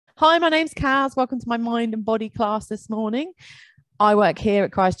Hi, my name's Kaz. Welcome to my mind and body class this morning. I work here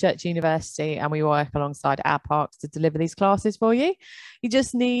at Christchurch University and we work alongside our parks to deliver these classes for you. You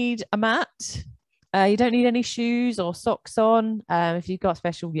just need a mat. You don't need any shoes or socks on. If you've got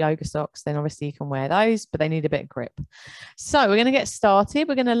special yoga socks, then obviously you can wear those, but they need a bit of grip. So we're going to get started.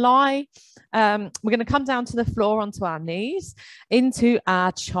 We're going to lie. We're going to come down to the floor onto our knees into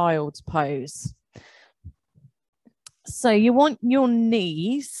our child's pose. So you want your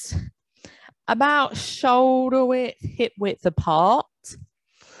knees about shoulder width, hip width apart.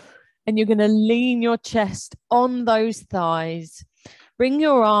 And you're going to lean your chest on those thighs. Bring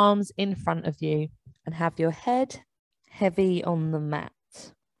your arms in front of you and have your head heavy on the mat.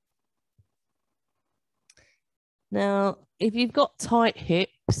 Now, if you've got tight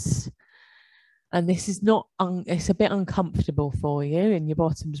hips, and this is not, it's a bit uncomfortable for you and your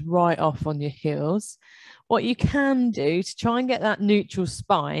bottom's right off on your heels, what you can do to try and get that neutral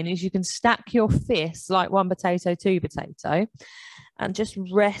spine is you can stack your fists like one potato, two potato, and just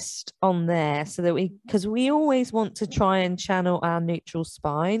rest on there so that because we always want to try and channel our neutral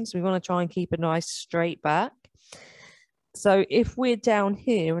spine. So we want to try and keep a nice straight back. So if we're down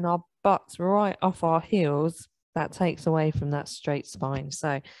here and our butt's right off our heels, that takes away from that straight spine.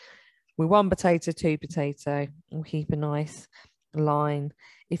 So we're one potato, two potato, and keep a nice line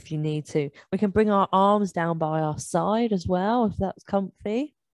if you need to. We can bring our arms down by our side as well, if that's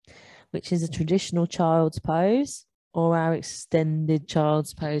comfy, which is a traditional child's pose, or our extended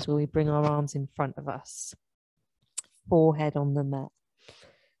child's pose where we bring our arms in front of us, forehead on the mat.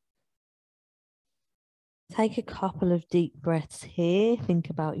 Take a couple of deep breaths here. Think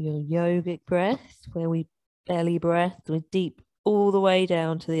about your yogic breath, where we belly breath, we're deep all the way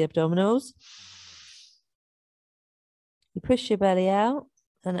down to the abdominals. You push your belly out,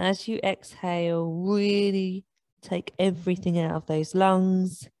 and as you exhale, really take everything out of those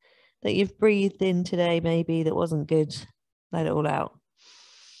lungs that you've breathed in today, maybe that wasn't good. Let it all out.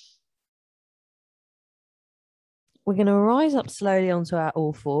 We're going to rise up slowly onto our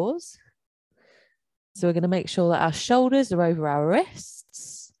all fours. So we're going to make sure that our shoulders are over our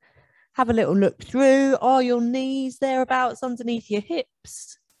wrists. Have a little look through. Are your knees thereabouts underneath your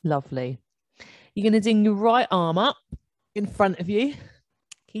hips? Lovely. You're going to bring your right arm up in front of you,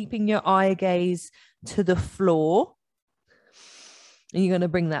 keeping your eye gaze to the floor. And you're going to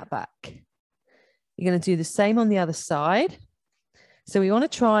bring that back. You're going to do the same on the other side. So we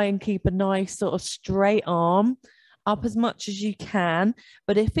want to try and keep a nice sort of straight arm up as much as you can.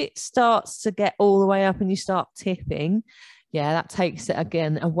 But if it starts to get all the way up and you start tipping, yeah, that takes it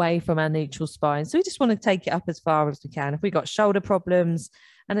again away from our neutral spine. So we just want to take it up as far as we can. If we've got shoulder problems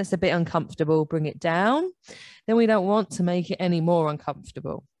and it's a bit uncomfortable, bring it down. Then we don't want to make it any more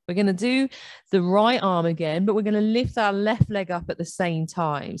uncomfortable. We're going to do the right arm again, but we're going to lift our left leg up at the same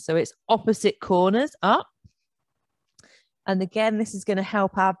time. So it's opposite corners up. And again, this is going to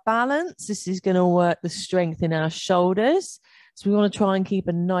help our balance. This is going to work the strength in our shoulders. So we want to try and keep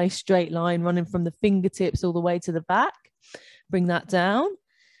a nice straight line running from the fingertips all the way to the back. Bring that down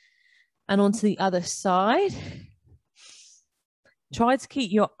and onto the other side. Try to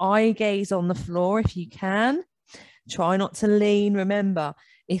keep your eye gaze on the floor if you can. Try not to lean. Remember,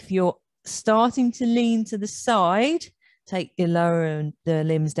 if you're starting to lean to the side, take your lower the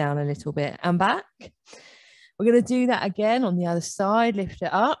limbs down a little bit and back. We're going to do that again on the other side. Lift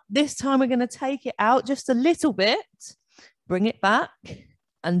it up. This time we're going to take it out just a little bit. Bring it back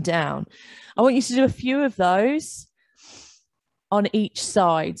and down. I want you to do a few of those on each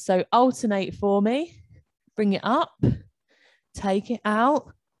side. So alternate for me. Bring it up. Take it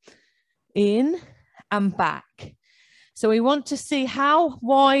out. In and back. So we want to see how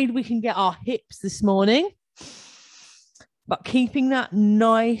wide we can get our hips this morning, but keeping that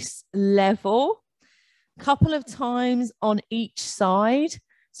nice level. Couple of times on each side.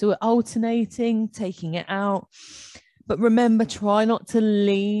 So we're alternating, taking it out. But remember, try not to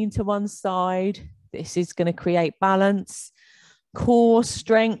lean to one side. This is going to create balance. Core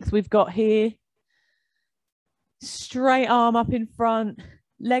strength we've got here. Straight arm up in front,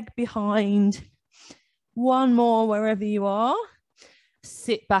 leg behind. One more wherever you are.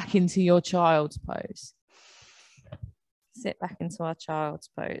 Sit back into your child's pose. Sit back into our child's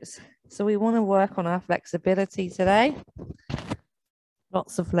pose. So we want to work on our flexibility today.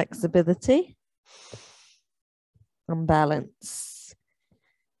 Lots of flexibility and balance.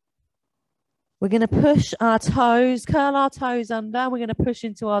 We're going to push our toes, curl our toes under. We're going to push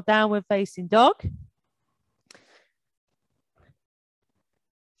into our downward facing dog.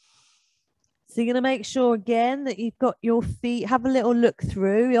 So you're going to make sure again that you've got your feet, have a little look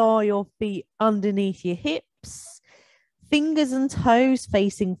through. Are your feet underneath your hips? Fingers and toes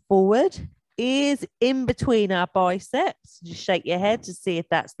facing forward, ears in between our biceps. Just shake your head to see if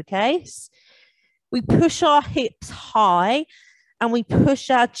that's the case. We push our hips high and we push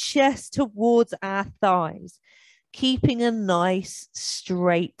our chest towards our thighs, keeping a nice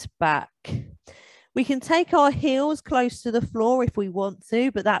straight back. We can take our heels close to the floor if we want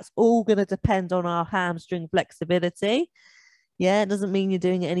to, but that's all going to depend on our hamstring flexibility. Yeah, it doesn't mean you're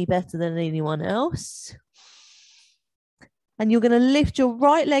doing it any better than anyone else. And you're going to lift your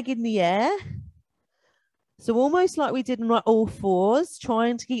right leg in the air. So almost like we did in all fours,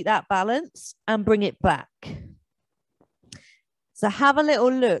 trying to keep that balance and bring it back. So have a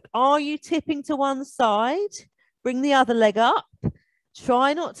little look. Are you tipping to one side? Bring the other leg up.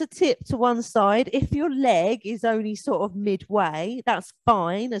 Try not to tip to one side. If your leg is only sort of midway, that's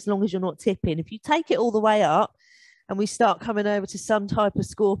fine as long as you're not tipping. If you take it all the way up and we start coming over to some type of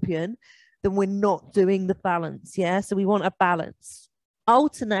scorpion, then we're not doing the balance. Yeah, so we want a balance.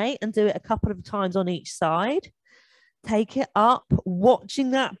 Alternate and do it a couple of times on each side. Take it up, watching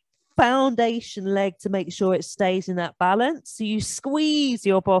that foundation leg to make sure it stays in that balance. So you squeeze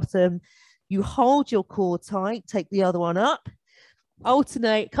your bottom, you hold your core tight, take the other one up,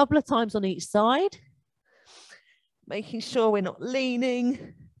 alternate a couple of times on each side, making sure we're not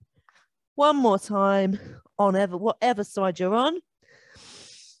leaning. One more time on whatever side you're on.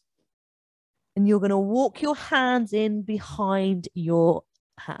 And you're going to walk your hands in behind your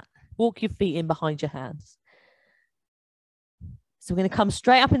hand. Walk your feet in behind your hands. So we're going to come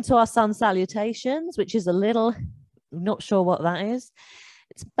straight up into our sun salutations, which is a little, I'm not sure what that is.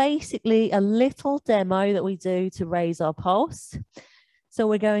 It's basically a little demo that we do to raise our pulse. So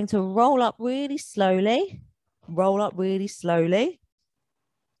we're going to roll up really slowly, And we're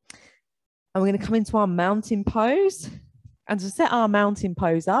going to come into our mountain pose. And to set our mountain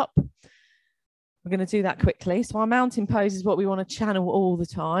pose up, we're going to do that quickly. So our mountain pose is what we want to channel all the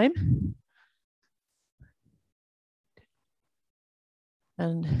time.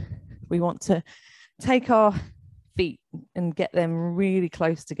 And we want to take our feet and get them really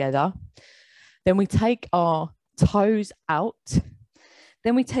close together. Then we take our toes out.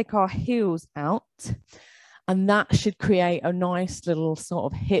 Then we take our heels out. And that should create a nice little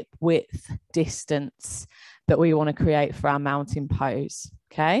sort of hip width distance that we want to create for our mountain pose.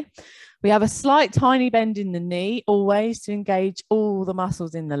 Okay. We have a slight tiny bend in the knee, always to engage all the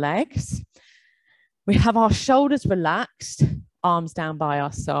muscles in the legs. We have our shoulders relaxed, arms down by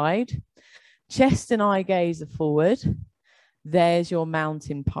our side. Chest and eye gaze are forward. There's your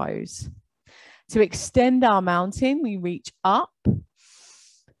mountain pose. To extend our mountain, we reach up.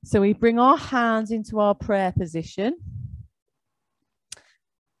 So we bring our hands into our prayer position.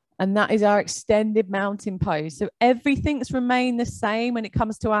 And that is our extended mountain pose. So everything's remained the same when it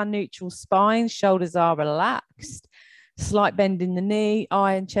comes to our neutral spine. Shoulders are relaxed. Slight bend in the knee,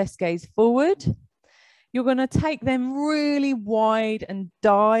 eye and chest gaze forward. You're going to take them really wide and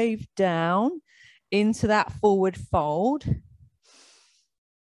dive down into that forward fold.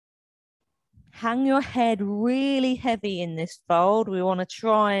 Hang your head really heavy in this fold. We want to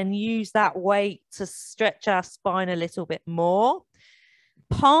try and use that weight to stretch our spine a little bit more.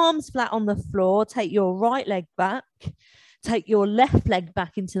 Palms flat on the floor. Take your right leg back. Take your left leg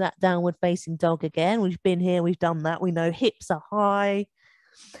back into that downward facing dog again. We've been here. We've done that. We know hips are high.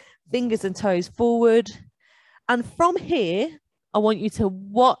 Fingers and toes forward. And from here, I want you to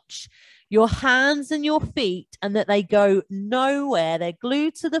watch your hands and your feet and that they go nowhere. They're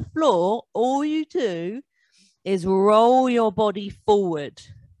glued to the floor. All you do is roll your body forward.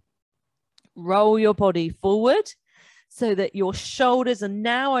 Roll your body forward so that your shoulders are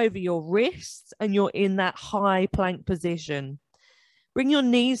now over your wrists and you're in that high plank position. Bring your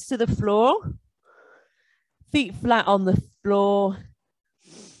knees to the floor. Feet flat on the floor.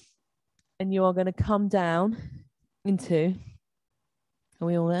 And you are going to come down into, are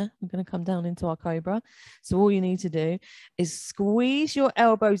we all there? I'm going to come down into our cobra. So all you need to do is squeeze your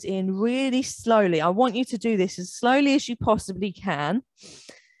elbows in really slowly. I want you to do this as slowly as you possibly can.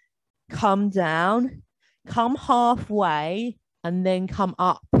 Come down, come halfway, and then come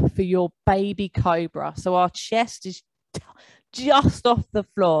up for your baby cobra. So our chest is just off the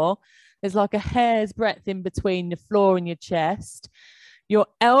floor. There's like a hair's breadth in between the floor and your chest. Your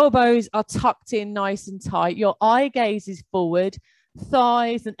elbows are tucked in nice and tight. Your eye gaze is forward.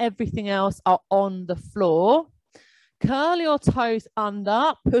 Thighs and everything else are on the floor. Curl your toes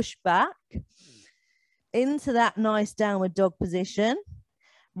under, push back into that nice downward dog position.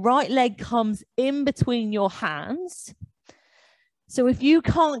 Right leg comes in between your hands. So if you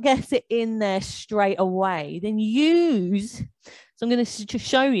can't get it in there straight away, then so I'm going to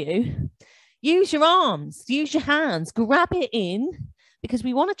show you. Use your arms, use your hands, grab it in, because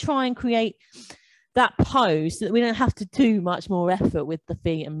we want to try and create that pose so that we don't have to do much more effort with the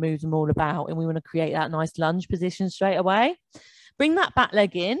feet and move them all about. And we want to create that nice lunge position straight away. Bring that back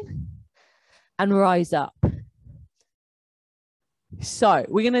leg in and rise up. So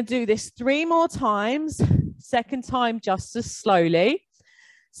we're going to do this 3 more times. Second time, just as slowly.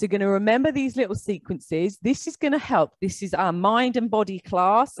 So you're going to remember these little sequences. This is going to help. This is our mind and body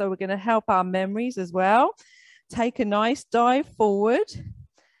class. So we're going to help our memories as well. Take a nice dive forward.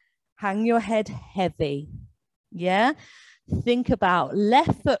 Hang your head heavy. Yeah. Think about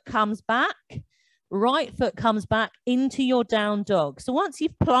left foot comes back. Right foot comes back into your down dog. So once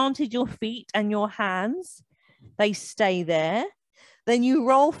you've planted your feet and your hands, they stay there. Then you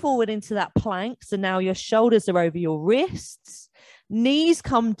roll forward into that plank. So now your shoulders are over your wrists. Knees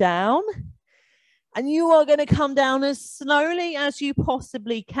come down, and you are going to come down as slowly as you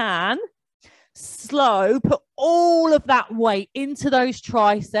possibly can. Slow, put all of that weight into those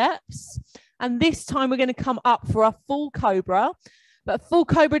triceps. And this time we're going to come up for a full cobra. But full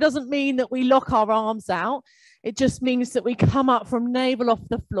cobra doesn't mean that we lock our arms out. It just means that we come up from navel off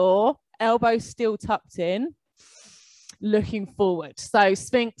the floor, elbows still tucked in, looking forward. So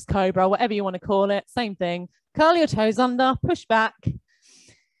Sphinx, cobra, whatever you want to call it, same thing. Curl your toes under, push back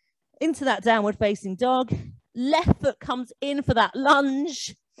into that downward facing dog. Left foot comes in for that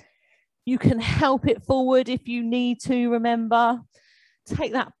lunge. You can help it forward if you need to, remember.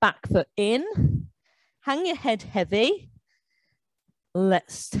 Take that back foot in. Hang your head heavy.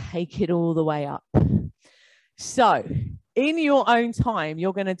 Let's take it all the way up. So in your own time,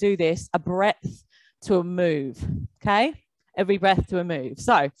 you're going to do this a breath to a move, okay? Every breath to a move.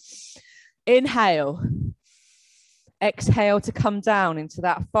 So inhale. Exhale to come down into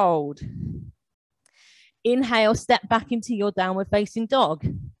that fold. Inhale, step back into your downward facing dog.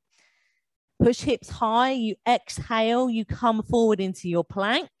 Push hips high. You exhale, you come forward into your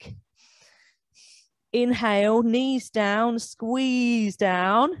plank. Inhale, knees down, squeeze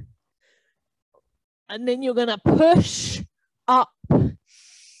down. And then you're going to push up.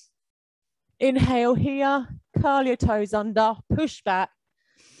 Inhale here, curl your toes under, push back.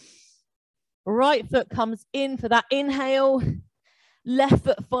 Right foot comes in for that inhale. Left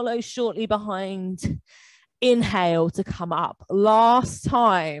foot follows shortly behind. Inhale to come up. Last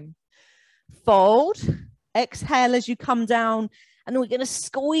time. Fold. Exhale as you come down. And we're going to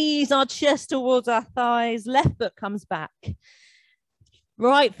squeeze our chest towards our thighs. Left foot comes back.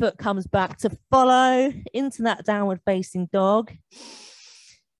 Right foot comes back to follow into that downward facing dog.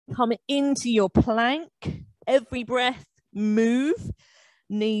 Come into your plank. Every breath, move.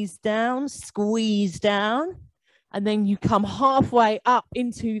 Knees down, squeeze down, and then you come halfway up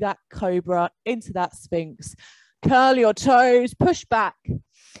into that cobra, into that Sphinx. Curl your toes, push back,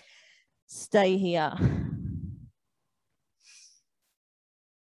 stay here.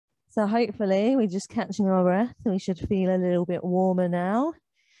 So hopefully we're just catching our breath. We should feel a little bit warmer now.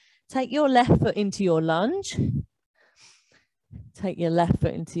 Take your left foot into your lunge. Take your left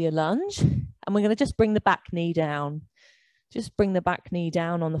foot into your lunge, and we're going to just bring the back knee down. Just bring the back knee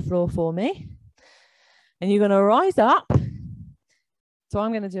down on the floor for me. And you're going to rise up. So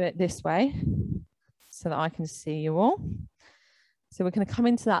I'm going to do it this way so that I can see you all. So we're going to come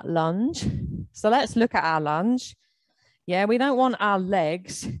into that lunge. So let's look at our lunge. Yeah, we don't want our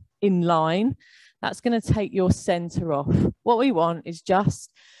legs in line. That's going to take your center off. What we want is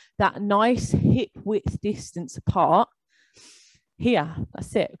just that nice hip width distance apart. Here,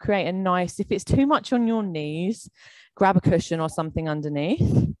 that's it. Create a nice, if it's too much on your knees, grab a cushion or something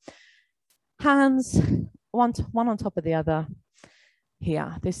underneath. Hands, one on top of the other.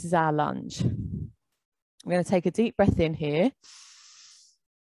 Here, this is our lunge. We're going to take a deep breath in here.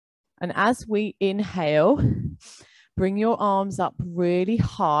 And as we inhale, bring your arms up really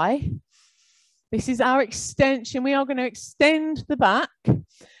high. This is our extension. We are going to extend the back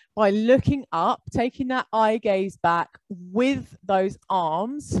by looking up, taking that eye gaze back with those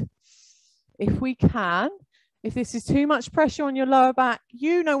arms. If we can, if this is too much pressure on your lower back,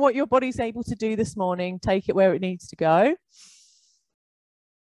 you know what your body's able to do this morning. Take it where it needs to go.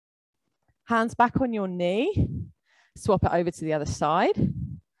 Hands back on your knee. Swap it over to the other side.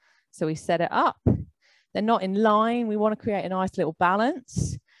 So we set it up. They're not in line. We want to create a nice little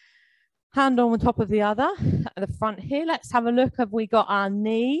balance. Hand on top of the other at the front here. Let's have a look. Have we got our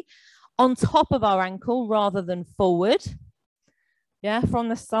knee on top of our ankle rather than forward? Yeah, from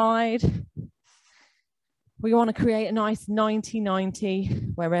the side. We want to create a nice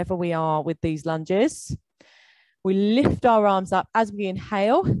 90-90 wherever we are with these lunges. We lift our arms up as we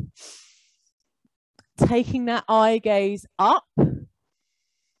inhale, taking that eye gaze up.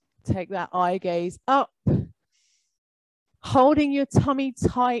 Take that eye gaze up, holding your tummy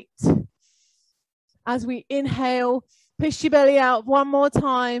tight. As we inhale, push your belly out one more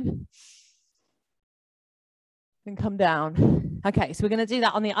time. Then come down. Okay, so we're going to do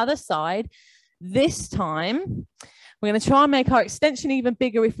that on the other side. This time, we're going to try and make our extension even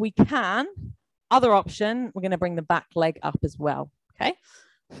bigger if we can. Other option, we're going to bring the back leg up as well. Okay,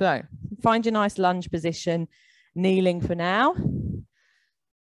 so find your nice lunge position, kneeling for now.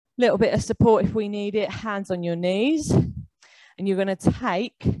 Little bit of support if we need it, hands on your knees. And you're going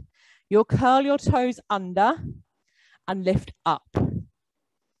to curl your toes under and lift up.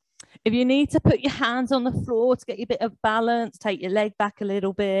 If you need to put your hands on the floor to get you a bit of balance, take your leg back a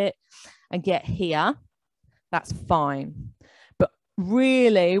little bit and get here, that's fine. But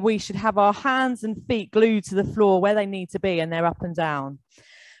really, we should have our hands and feet glued to the floor where they need to be, and they're up and down.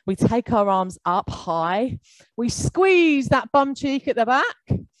 We take our arms up high. We squeeze that bum cheek at the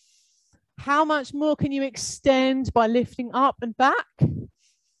back. How much more can you extend by lifting up and back?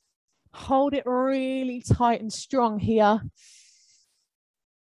 Hold it really tight and strong here.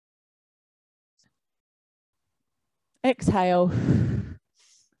 Exhale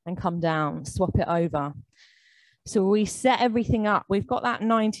and come down, swap it over. So we set everything up. We've got that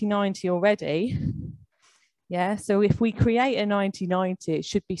 90-90 already. Yeah, so if we create a 90-90, it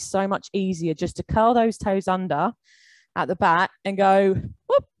should be so much easier just to curl those toes under at the back and go,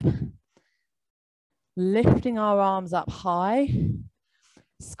 whoop. Lifting our arms up high,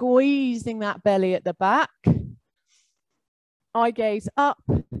 squeezing that belly at the back. Eye gaze up,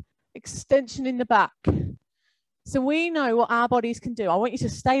 extension in the back. So we know what our bodies can do. I want you to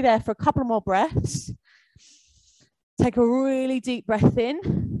stay there for a couple more breaths. Take a really deep breath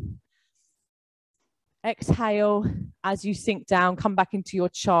in. Exhale as you sink down, come back into your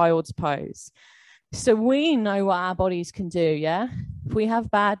child's pose. So we know what our bodies can do, yeah? If we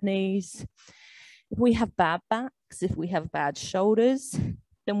have bad knees, if we have bad backs, if we have bad shoulders,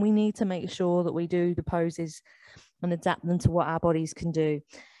 then we need to make sure that we do the poses and adapt them to what our bodies can do.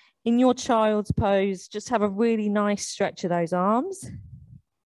 In your child's pose, just have a really nice stretch of those arms.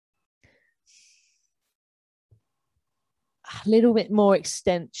 A little bit more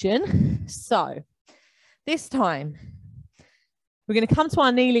extension. So this time, we're going to come to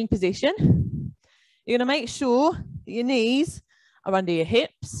our kneeling position. You're going to make sure that your knees are under your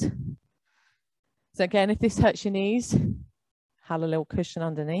hips. So again, if this hurts your knees, have a little cushion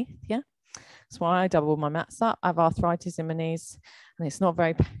underneath, yeah? That's why I double my mats up. I have arthritis in my knees and it's not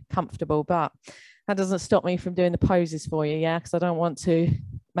very comfortable, but that doesn't stop me from doing the poses for you, yeah? Because I don't want to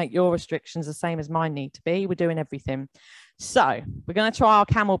make your restrictions the same as mine need to be. We're doing everything. So we're going to try our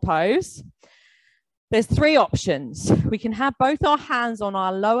camel pose. There's three options. We can have both our hands on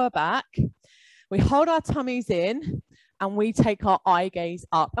our lower back. We hold our tummies in and we take our eye gaze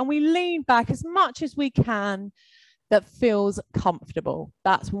up and we lean back as much as we can that feels comfortable.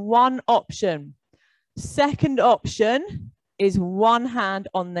 That's one option. Second option is one hand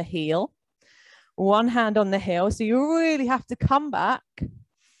on the heel. One hand on the heel. So you really have to come back.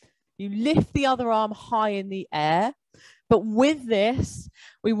 You lift the other arm high in the air. But with this,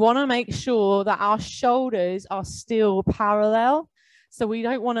 we want to make sure that our shoulders are still parallel. So we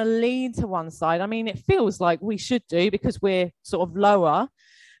don't want to lean to one side. I mean, it feels like we should do because we're sort of lower.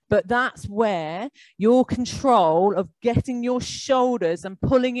 But that's where your control of getting your shoulders and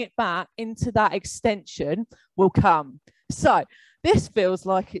pulling it back into that extension will come. So this feels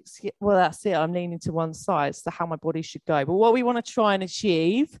like it's, well, that's it. I'm leaning to one side. So how my body should go. But what we want to try and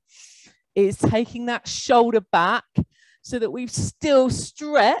achieve is taking that shoulder back so that we've still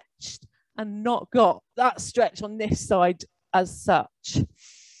stretched and not got that stretch on this side as such.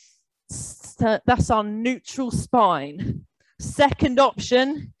 So that's our neutral spine. Second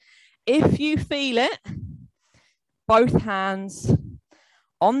option, if you feel it, both hands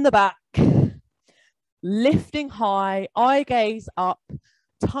on the back, lifting high, eye gaze up,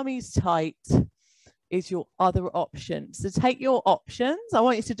 tummy's tight is your other option. So take your options. I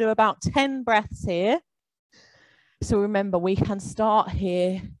want you to do about 10 breaths here. So remember, we can start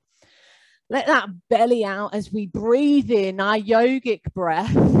here. Let that belly out as we breathe in our yogic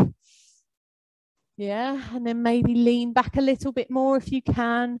breath. Yeah, and then maybe lean back a little bit more if you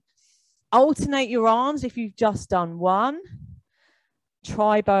can. Alternate your arms if you've just done one.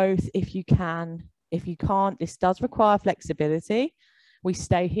 Try both if you can. If you can't, this does require flexibility. We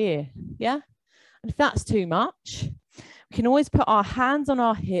stay here, yeah? And if that's too much, we can always put our hands on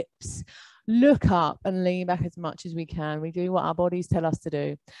our hips, look up and lean back as much as we can. We do what our bodies tell us to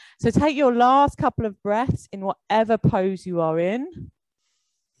do. So take your last couple of breaths in whatever pose you are in.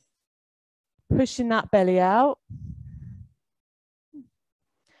 Pushing that belly out.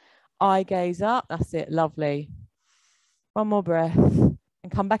 eye gaze up. That's it. Lovely. One more breath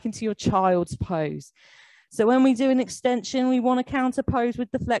and come back into your child's pose. So when we do an extension, we want to counter pose with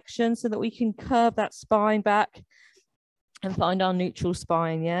the flexion so that we can curve that spine back and find our neutral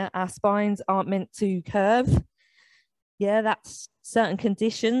spine. Yeah, our spines aren't meant to curve. Yeah, that's certain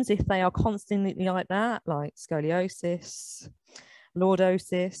conditions. If they are constantly like that, like scoliosis,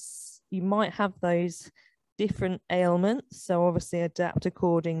 lordosis, you might have those different ailments. So obviously adapt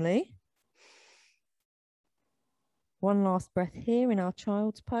accordingly. One last breath here in our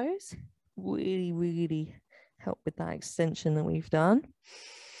child's pose. Really, really help with that extension that we've done.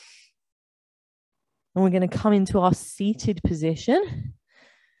 And we're going to come into our seated position.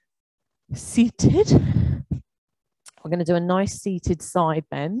 Seated. We're going to do a nice seated side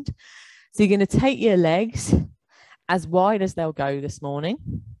bend. So you're going to take your legs as wide as they'll go this morning.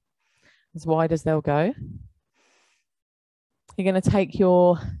 As wide as they'll go. You're going to take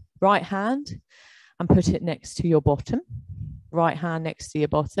your right hand and put it next to your bottom. Right hand next to your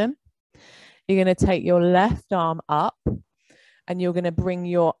bottom. You're going to take your left arm up and you're going to bring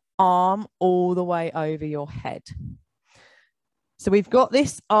your arm all the way over your head. So we've got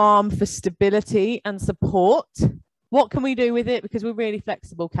this arm for stability and support. What can we do with it? Because we're really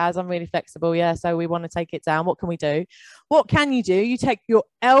flexible, Kaz. I'm really flexible, yeah. So we want to take it down. What can we do? What can you do? You take your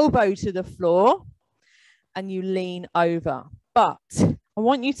elbow to the floor and you lean over. But I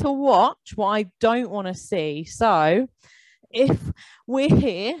want you to watch what I don't want to see. So if we're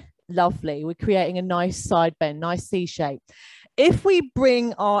here, lovely, we're creating a nice side bend, nice C shape. If we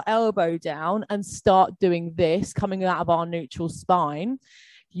bring our elbow down and start doing this, coming out of our neutral spine,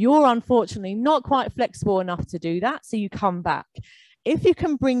 you're unfortunately not quite flexible enough to do that. So you come back. If you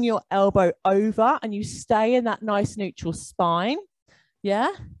can bring your elbow over and you stay in that nice neutral spine,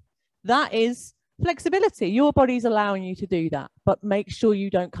 yeah, that is flexibility. Your body's allowing you to do that, but make sure you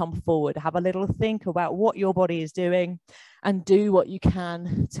don't come forward. Have a little think about what your body is doing and do what you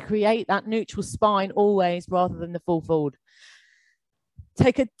can to create that neutral spine always rather than the full forward.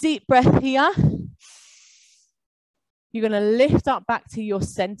 Take a deep breath here. You're going to lift up back to your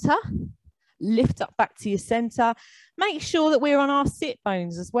center. Lift up back to your center. Make sure that we're on our sit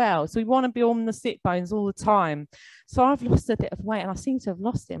bones as well. So we want to be on the sit bones all the time. So I've lost a bit of weight and I seem to have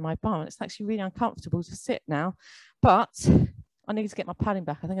lost it in my bum. It's actually really uncomfortable to sit now, but I need to get my padding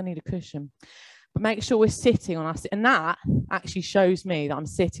back. I think I need a cushion. But make sure we're sitting on our sit, and that actually shows me that I'm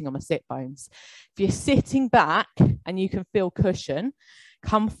sitting on my sit bones. If you're sitting back and you can feel cushion,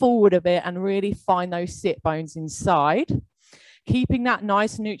 come forward a bit and really find those sit bones inside. Keeping that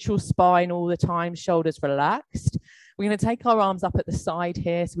nice neutral spine all the time, shoulders relaxed. We're going to take our arms up at the side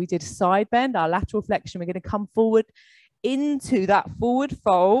here. So we did a side bend, our lateral flexion. We're going to come forward into that forward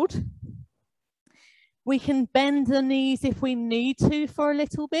fold. We can bend the knees if we need to for a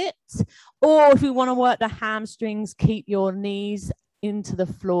little bit, or if we want to work the hamstrings, keep your knees into the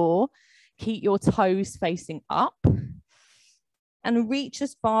floor, keep your toes facing up, and reach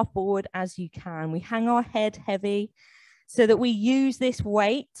as far forward as you can. We hang our head heavy so that we use this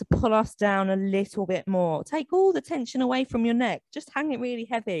weight to pull us down a little bit more. Take all the tension away from your neck, just hang it really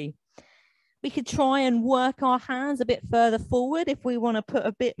heavy. We could try and work our hands a bit further forward if we want to put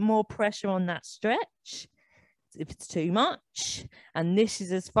a bit more pressure on that stretch. If it's too much, and this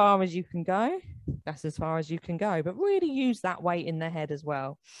is as far as you can go, that's as far as you can go. But really use that weight in the head as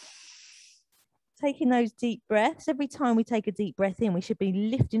well. Taking those deep breaths. Every time we take a deep breath in, we should be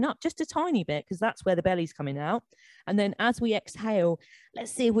lifting up just a tiny bit because that's where the belly's coming out. And then as we exhale,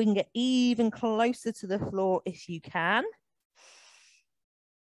 let's see if we can get even closer to the floor if you can.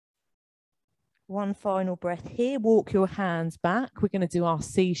 One final breath here. Walk your hands back. We're going to do our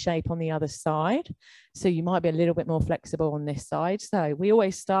C shape on the other side. So you might be a little bit more flexible on this side. So we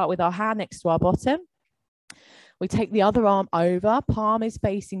always start with our hand next to our bottom. We take the other arm over, palm is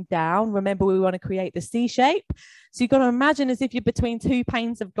facing down. Remember, we want to create the C shape. So you've got to imagine as if you're between two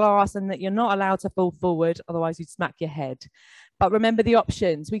panes of glass and that you're not allowed to fall forward, otherwise you'd smack your head. But remember the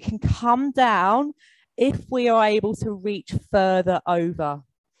options. We can come down if we are able to reach further over.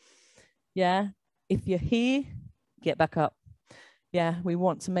 Yeah, if you're here, get back up. Yeah, we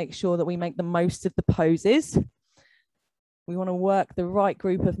want to make sure that we make the most of the poses. We want to work the right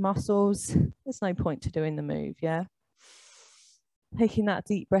group of muscles. There's no point to doing the move, yeah? Taking that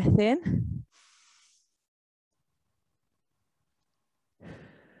deep breath in.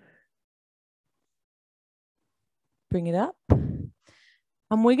 Bring it up.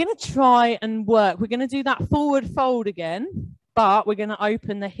 And we're going to try and work. We're going to do that forward fold again, but we're going to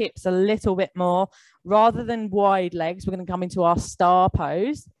open the hips a little bit more. Rather than wide legs, we're going to come into our star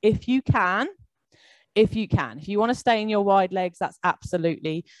pose. If you can. If you want to stay in your wide legs, that's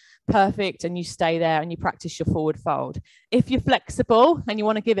absolutely perfect, and you stay there and you practice your forward fold. If you're flexible and you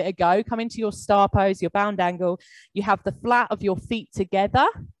want to give it a go, come into your star pose, your bound angle. You have the flat of your feet together.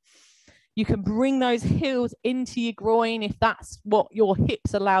 You can bring those heels into your groin if that's what your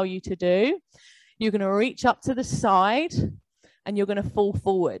hips allow you to do. You're going to reach up to the side and you're going to fall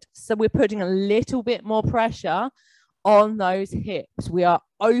forward. So we're putting a little bit more pressure on those hips. We are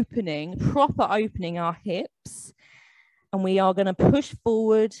opening, proper opening our hips, and we are going to push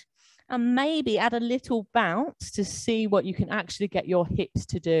forward and maybe add a little bounce to see what you can actually get your hips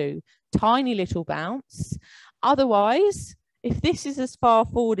to do. Tiny little bounce. Otherwise, if this is as far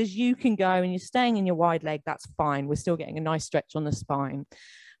forward as you can go and you're staying in your wide leg, that's fine. We're still getting a nice stretch on the spine.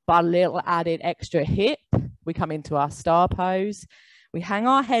 But a little added extra hip, we come into our star pose. We hang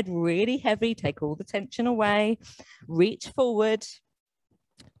our head really heavy, take all the tension away, reach forward.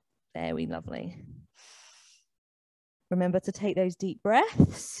 Very lovely. Remember to take those deep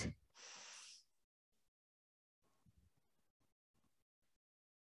breaths.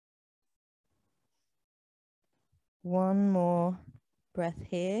 One more breath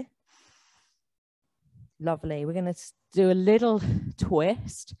here. Lovely. We're going to do a little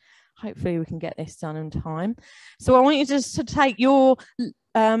twist. Hopefully we can get this done in time. So I want you just to take your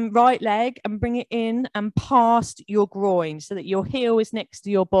right leg and bring it in and past your groin so that your heel is next to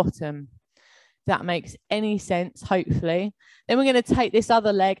your bottom. If that makes any sense, hopefully. Then we're going to take this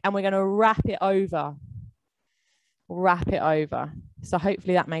other leg and we're going to wrap it over. Wrap it over. So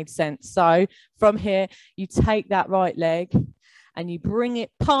hopefully that made sense. So from here, you take that right leg and you bring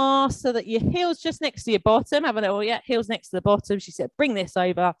it past so that your heel's just next to your bottom. Have a little, yeah, heel's next to the bottom. She said, bring this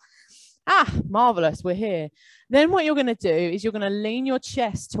over. Ah, marvelous, we're here. Then what you're going to do is you're going to lean your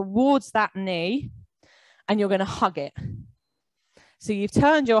chest towards that knee and you're going to hug it. So you've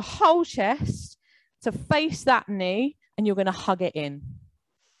turned your whole chest to face that knee and you're going to hug it in.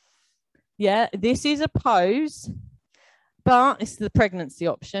 Yeah, this is a pose, but it's the pregnancy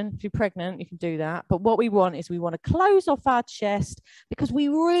option. If you're pregnant, you can do that. But what we want is we want to close off our chest because we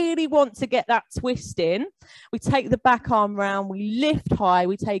really want to get that twist in. We take the back arm round, we lift high,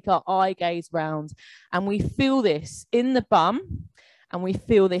 we take our eye gaze round, and we feel this in the bum, and we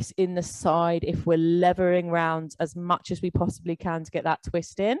feel this in the side if we're levering round as much as we possibly can to get that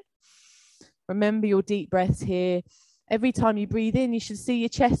twist in. Remember your deep breaths here. Every time you breathe in, you should see your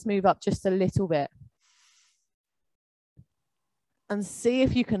chest move up just a little bit. And see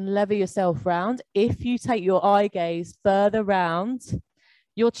if you can lever yourself round. If you take your eye gaze further round,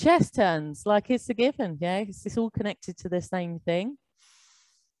 your chest turns like it's a given. Yeah, it's all connected to the same thing.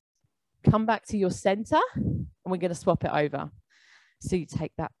 Come back to your center and we're going to swap it over. So you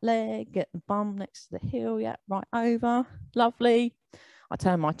take that leg, get the bum next to the heel. Yeah, right over. Lovely. I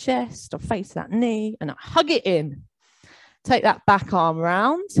turn my chest, I face that knee and I hug it in. Take that back arm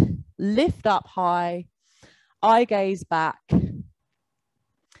round, lift up high, eye gaze back.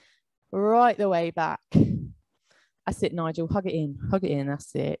 Right the way back. That's it, Nigel. Hug it in. Hug it in.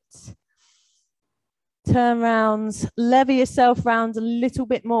 That's it. Turn round. Lever yourself round a little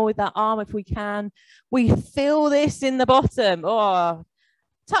bit more with that arm if we can. We feel this in the bottom. Oh,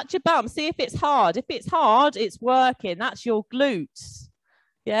 touch your bum. See if it's hard. If it's hard, it's working. That's your glutes.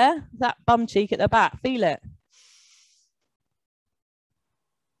 Yeah? That bum cheek at the back. Feel it.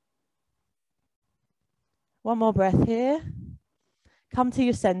 One more breath here. Come to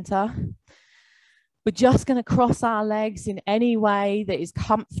your center. We're just going to cross our legs in any way that is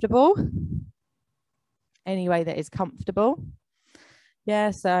comfortable. Any way that is comfortable.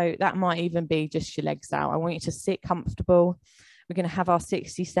 Yeah, so that might even be just your legs out. I want you to sit comfortable. We're going to have our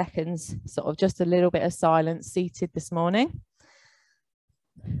 60 seconds, sort of just a little bit of silence seated this morning.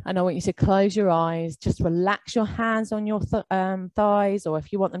 And I want you to close your eyes. Just relax your hands on your thighs, or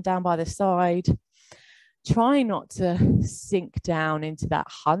if you want them down by the side. Try not to sink down into that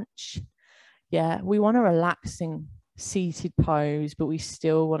hunch. Yeah, we want a relaxing seated pose, but we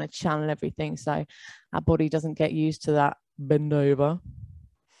still want to channel everything so our body doesn't get used to that bend over.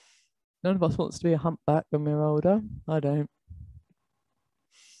 None of us wants to be a humpback when we're older. I don't.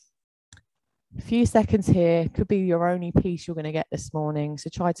 A few seconds here could be your only piece you're going to get this morning.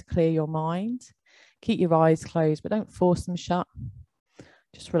 So try to clear your mind. Keep your eyes closed, but don't force them shut.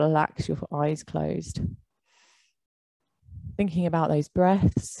 Just relax your eyes closed. Thinking about those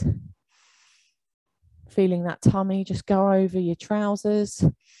breaths. Feeling that tummy just go over your trousers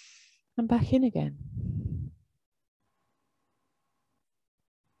and back in again.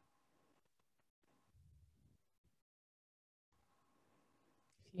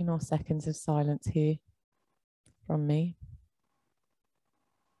 A few more seconds of silence here from me.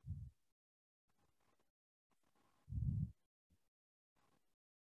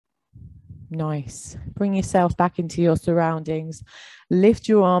 Nice. Bring yourself back into your surroundings. Lift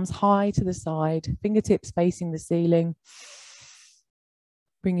your arms high to the side, fingertips facing the ceiling.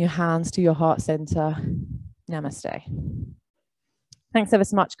 Bring your hands to your heart center. Namaste. Thanks ever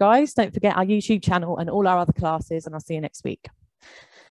so much, guys. Don't forget our YouTube channel and all our other classes, and I'll see you next week.